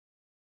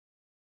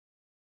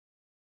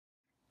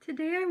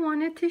Today I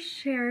wanted to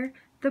share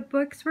the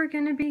books we're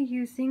going to be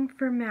using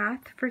for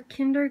math for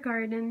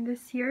kindergarten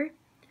this year.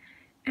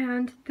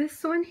 And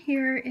this one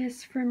here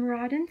is from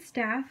Rod and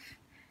Staff,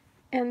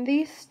 and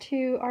these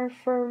two are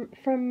from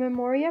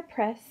Memoria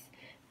Press,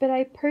 but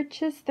I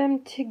purchased them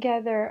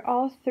together,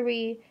 all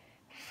three,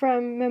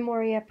 from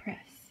Memoria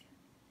Press.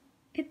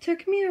 It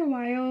took me a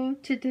while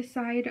to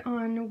decide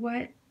on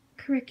what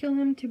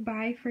curriculum to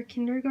buy for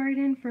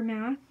kindergarten for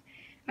math.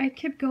 I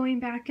kept going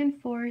back and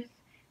forth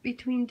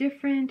between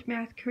different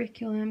math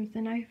curriculums,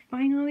 and I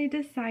finally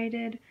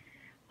decided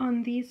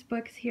on these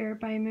books here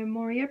by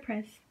Memoria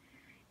Press.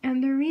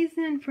 And the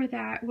reason for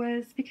that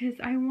was because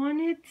I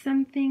wanted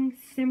something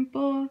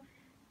simple,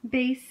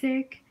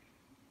 basic,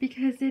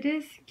 because it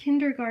is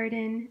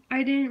kindergarten.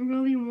 I didn't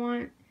really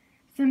want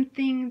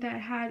something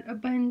that had a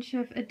bunch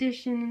of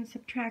addition and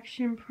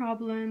subtraction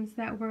problems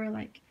that were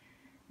like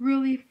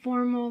really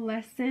formal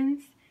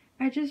lessons.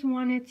 I just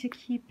wanted to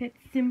keep it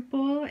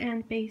simple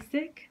and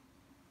basic.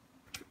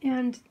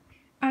 And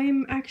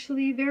I'm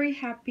actually very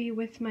happy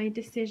with my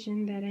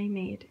decision that I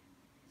made.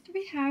 So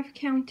we have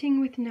Counting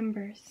with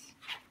Numbers.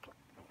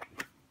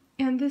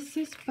 And this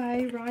is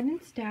by Rod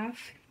and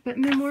Staff, but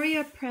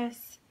Memoria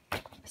Press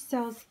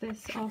sells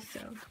this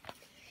also.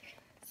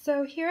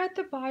 So here at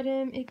the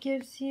bottom it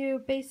gives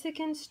you basic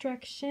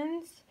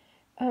instructions,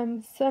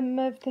 some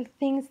of the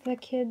things the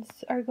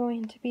kids are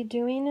going to be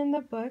doing in the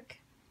book.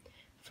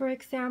 For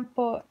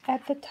example,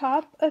 at the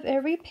top of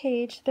every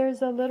page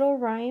there's a little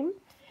rhyme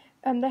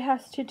that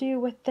has to do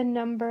with the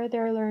number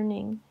they're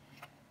learning.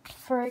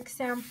 For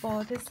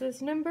example, this is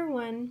number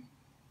 1,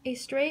 a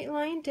straight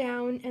line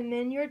down and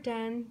then you're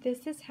done.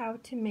 This is how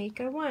to make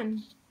a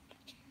 1.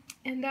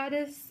 And that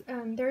is,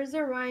 there's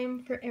a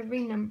rhyme for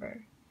every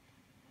number.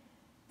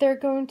 They're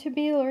going to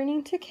be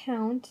learning to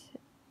count.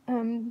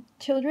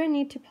 Children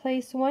need to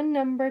place one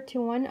number to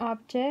one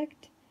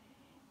object,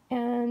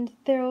 and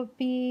they'll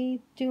be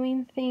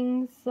doing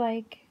things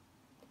like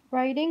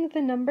writing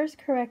the numbers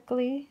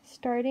correctly,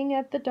 starting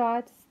at the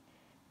dots.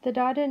 The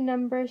dotted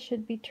numbers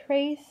should be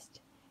traced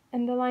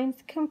and the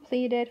lines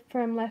completed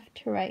from left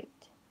to right.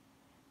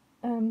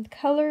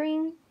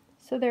 Coloring,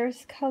 so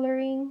there's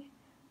coloring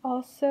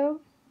also.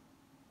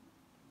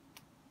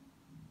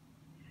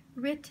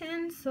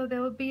 Written, so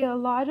there will be a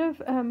lot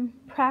of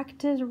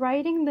practice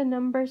writing the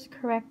numbers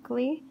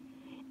correctly,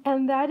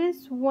 and that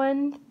is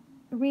one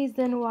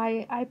reason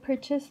why I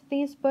purchased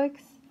these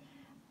books.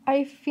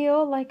 I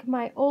feel like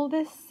my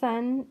oldest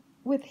son,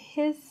 with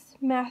his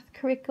math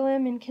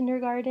curriculum in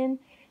kindergarten,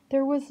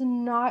 there was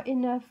not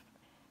enough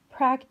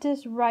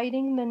practice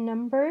writing the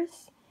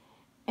numbers,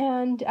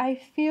 and I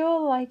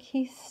feel like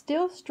he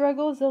still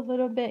struggles a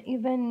little bit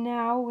even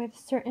now with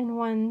certain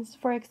ones.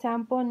 For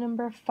example,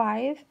 number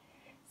 5.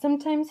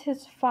 Sometimes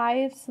his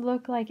 5s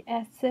look like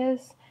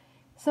S's,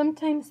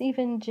 sometimes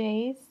even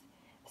J's.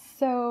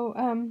 So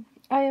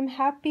I am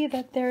happy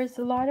that there's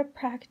a lot of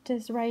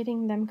practice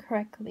writing them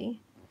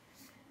correctly.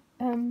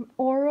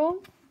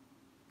 Oral,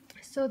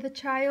 so the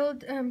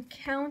child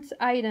counts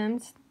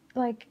items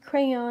like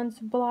crayons,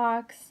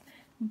 blocks,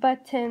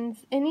 buttons,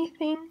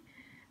 anything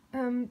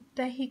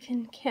that he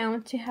can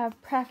count to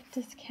have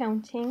practice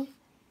counting.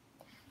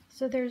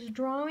 So there's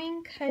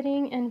drawing,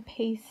 cutting, and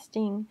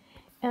pasting.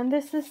 And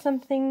this is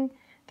something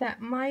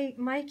that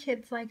my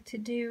kids like to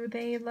do.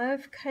 They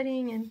love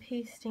cutting and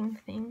pasting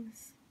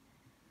things.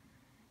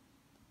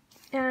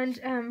 And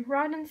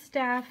Rod and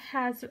Staff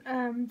has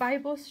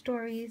Bible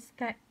stories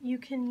that you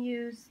can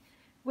use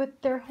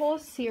with their whole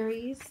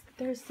series.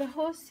 There's the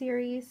whole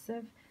series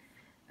of,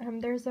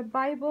 there's a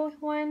Bible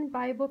one,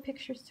 Bible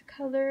pictures to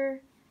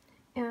color,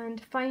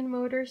 and fine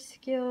motor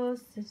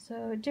skills,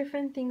 so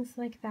different things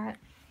like that.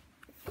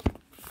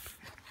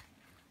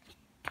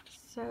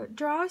 So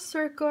draw a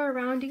circle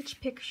around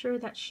each picture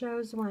that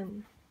shows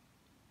 1.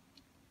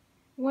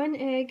 1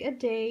 egg a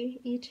day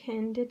each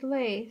hen did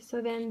lay.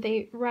 So then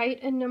they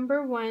write a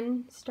number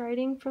 1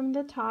 starting from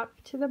the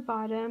top to the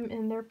bottom,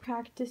 and they're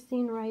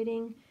practicing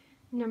writing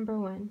number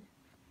 1.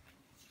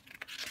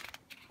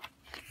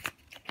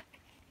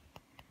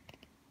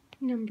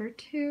 Number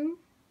 2,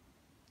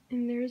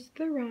 and there's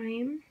the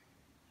rhyme.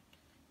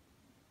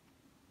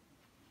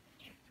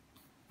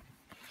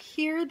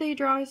 Here they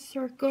draw a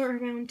circle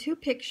around 2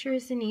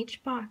 pictures in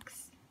each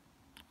box.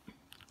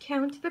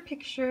 Count the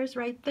pictures,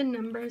 write the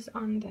numbers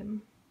on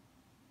them.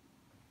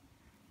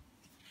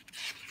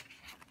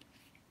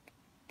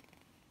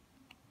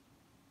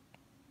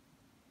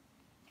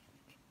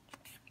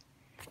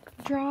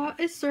 Draw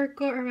a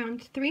circle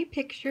around 3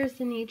 pictures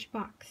in each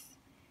box.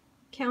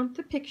 Count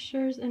the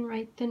pictures and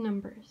write the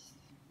numbers.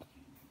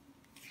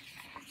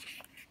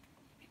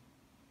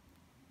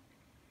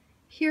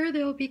 Here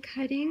they'll be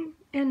cutting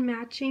and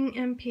matching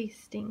and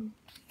pasting.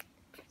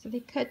 So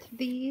they cut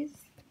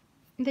these,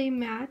 they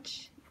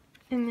match,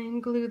 and then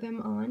glue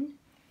them on.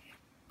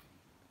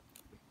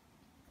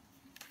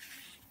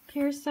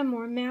 Here's some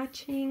more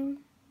matching.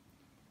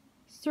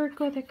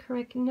 Circle the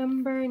correct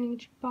number in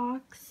each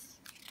box.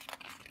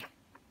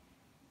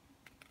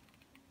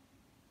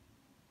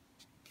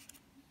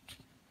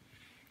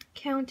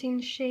 counting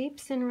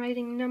shapes and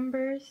writing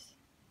numbers.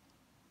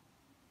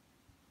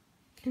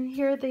 And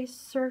here they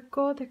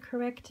circle the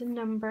correct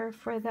number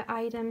for the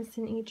items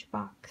in each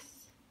box.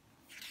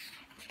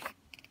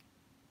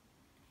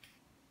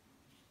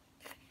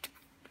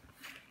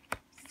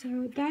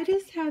 So that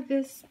is how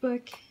this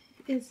book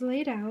is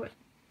laid out.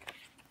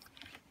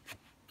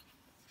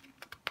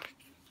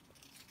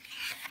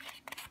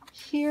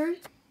 Here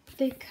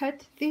they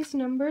cut these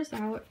numbers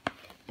out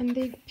and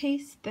they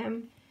paste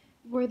them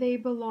where they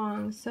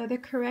belong, so the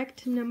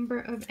correct number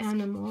of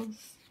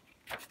animals.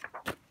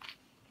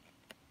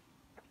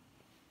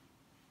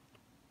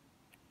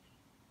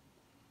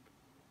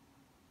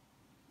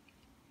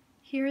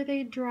 Here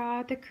they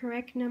draw the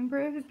correct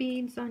number of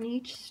beads on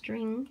each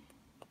string.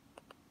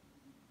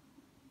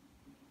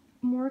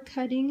 More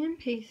cutting and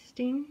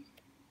pasting.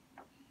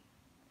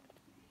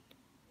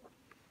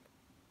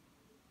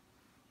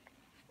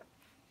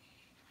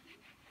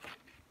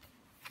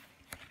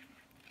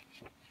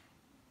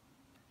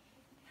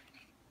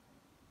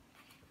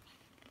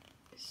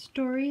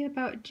 Story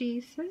about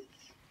Jesus.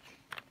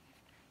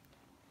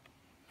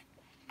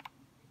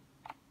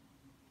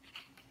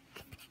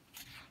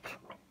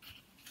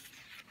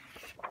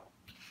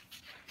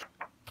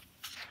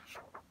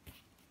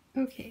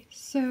 Okay,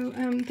 so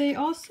they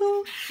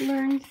also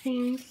learn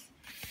things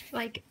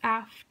like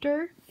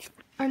after.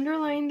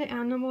 Underline the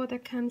animal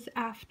that comes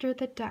after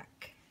the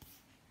duck.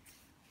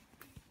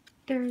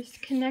 There's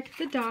connect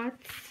the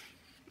dots.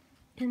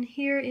 And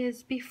here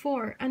is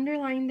before.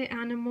 Underline the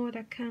animal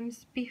that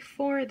comes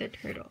before the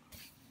turtle.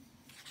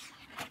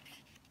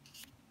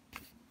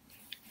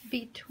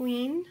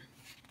 Between.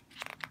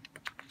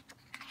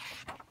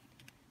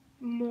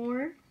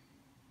 More.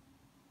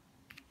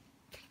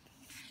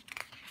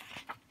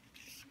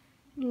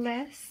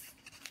 Less.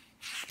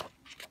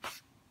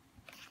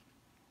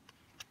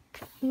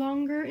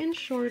 Longer and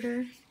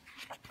shorter.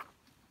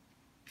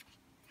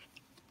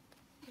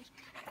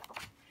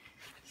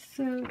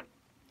 So,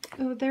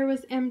 oh, there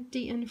was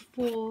empty and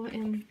full,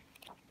 and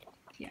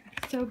yeah,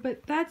 so,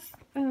 but that's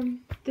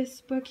this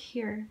book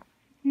here.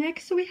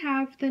 Next we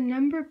have the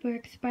number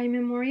books by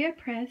Memoria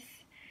Press.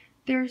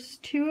 There's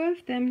 2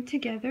 of them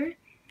together.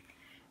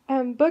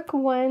 Book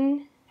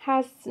 1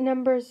 has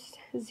numbers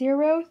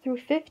 0 through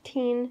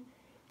 15,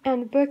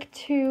 and book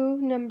 2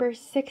 numbers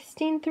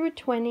 16 through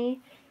 20.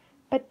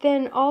 But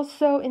then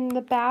also in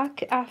the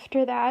back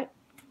after that,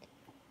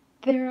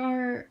 there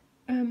are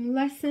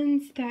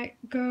lessons that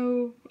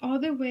go all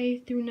the way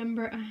through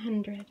number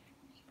 100.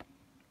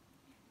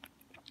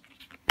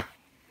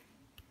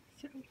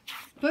 So,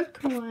 book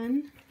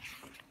 1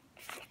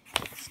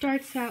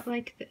 starts out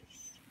like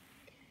this.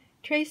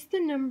 Trace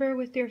the number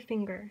with your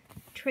finger.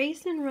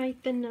 Trace and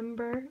write the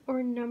number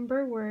or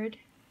number word.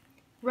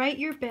 Write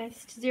your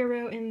best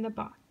 0 in the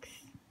box.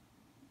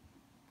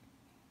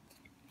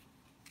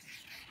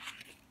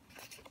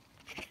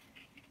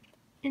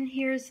 And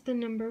here's the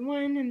number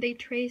 1, and they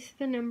trace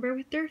the number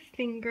with their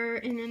finger,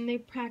 and then they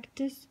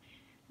practice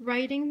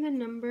writing the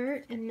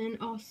number and then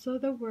also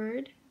the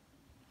word.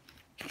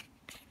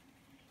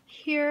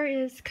 Here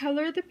is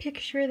color the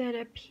picture that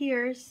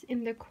appears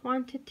in the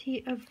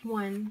quantity of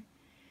 1.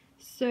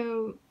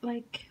 So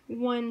like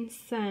 1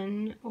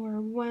 sun or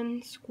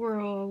 1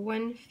 squirrel,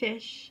 1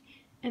 fish,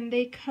 and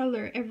they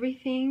color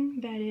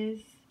everything that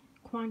is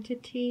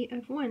quantity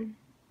of 1.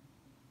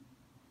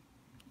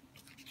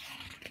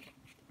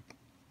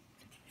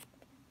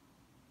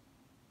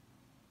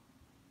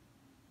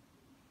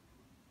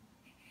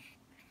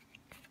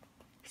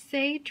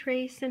 Say,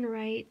 trace, and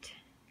write.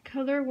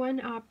 Color 1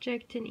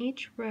 object in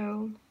each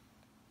row.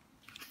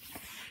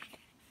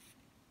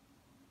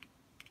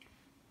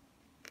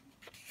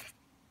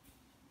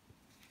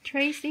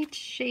 Trace each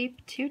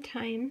shape 2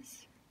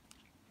 times.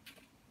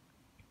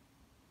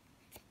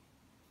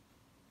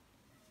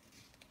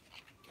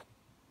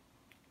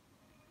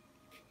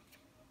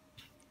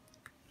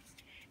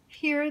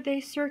 Here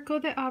they circle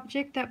the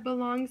object that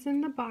belongs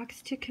in the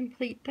box to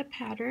complete the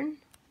pattern.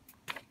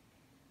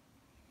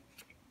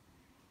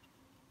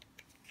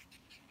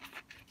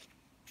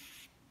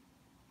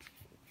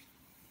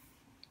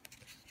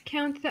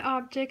 Count the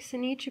objects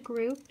in each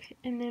group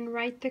and then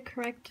write the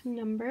correct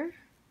number.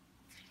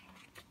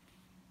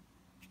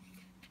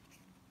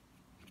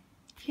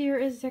 Here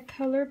is the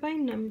color by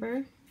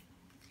number.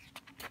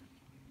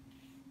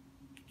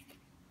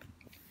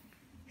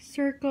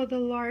 Circle the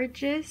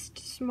largest,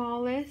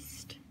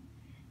 smallest.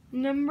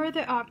 Number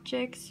the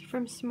objects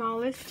from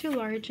smallest to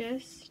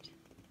largest.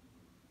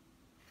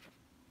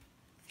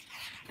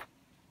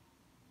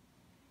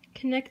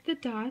 Connect the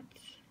dots.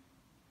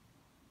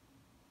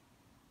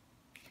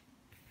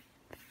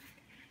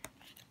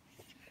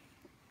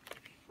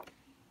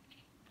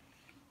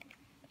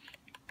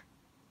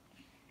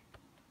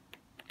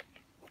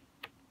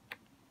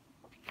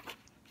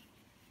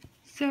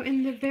 So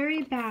in the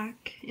very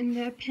back, in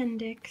the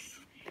appendix,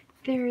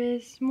 there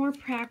is more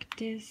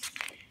practice,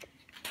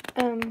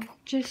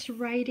 just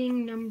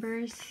writing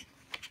numbers.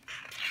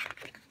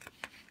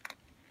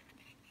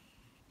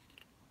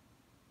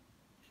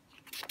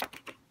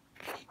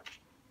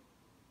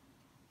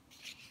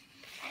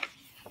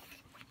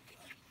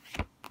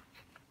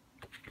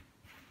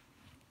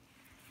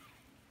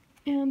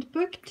 And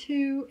book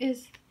 2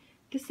 is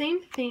the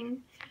same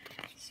thing,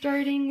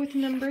 starting with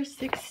number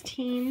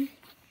 16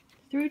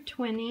 through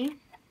 20.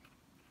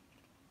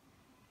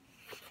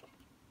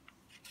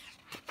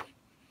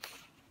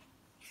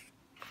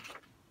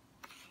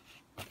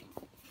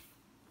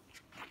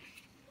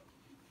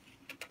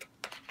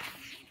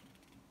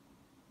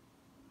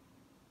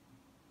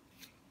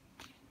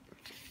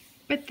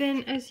 But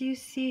then, as you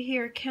see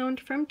here, count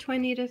from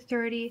 20 to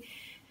 30.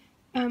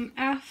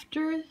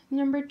 After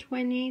number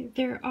 20,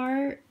 there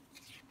are,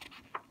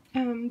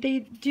 they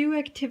do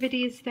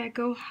activities that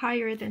go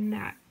higher than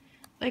that.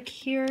 Like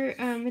here,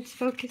 it's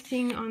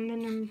focusing on the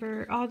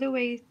number all the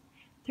way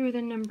through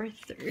the number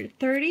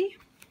 30.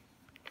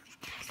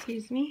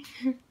 Excuse me.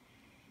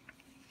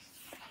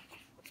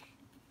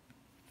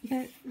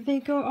 But they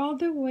go all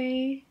the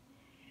way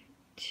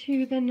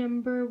to the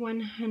number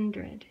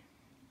 100.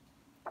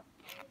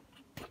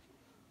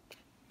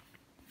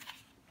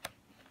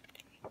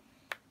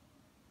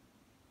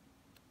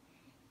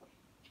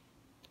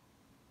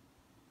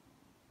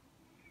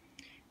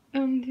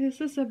 This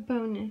is a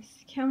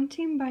bonus,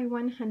 counting by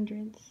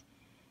 100s.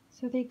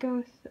 So they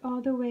go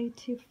all the way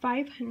to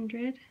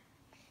 500.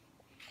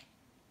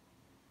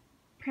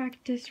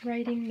 Practice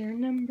writing their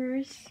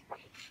numbers.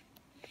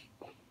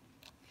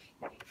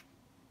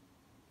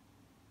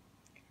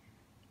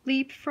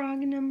 Leapfrog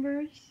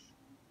numbers.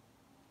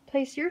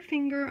 Place your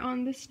finger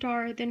on the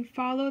star, then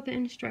follow the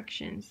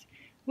instructions.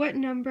 What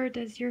number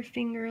does your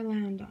finger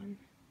land on?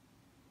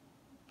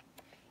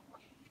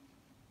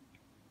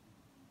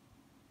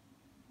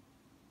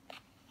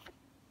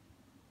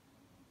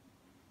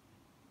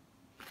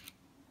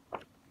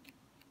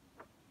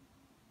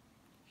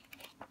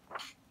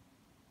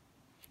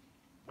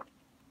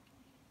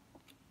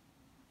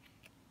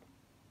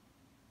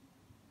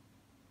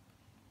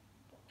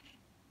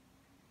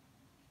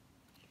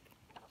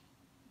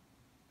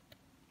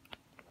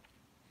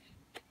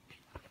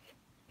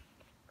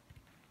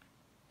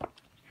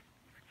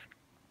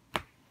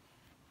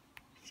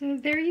 So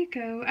there you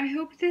go. I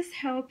hope this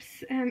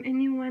helps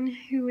anyone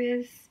who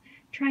is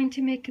trying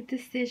to make a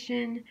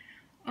decision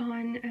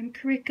on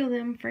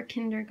curriculum for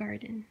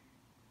kindergarten.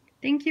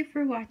 Thank you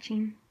for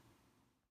watching.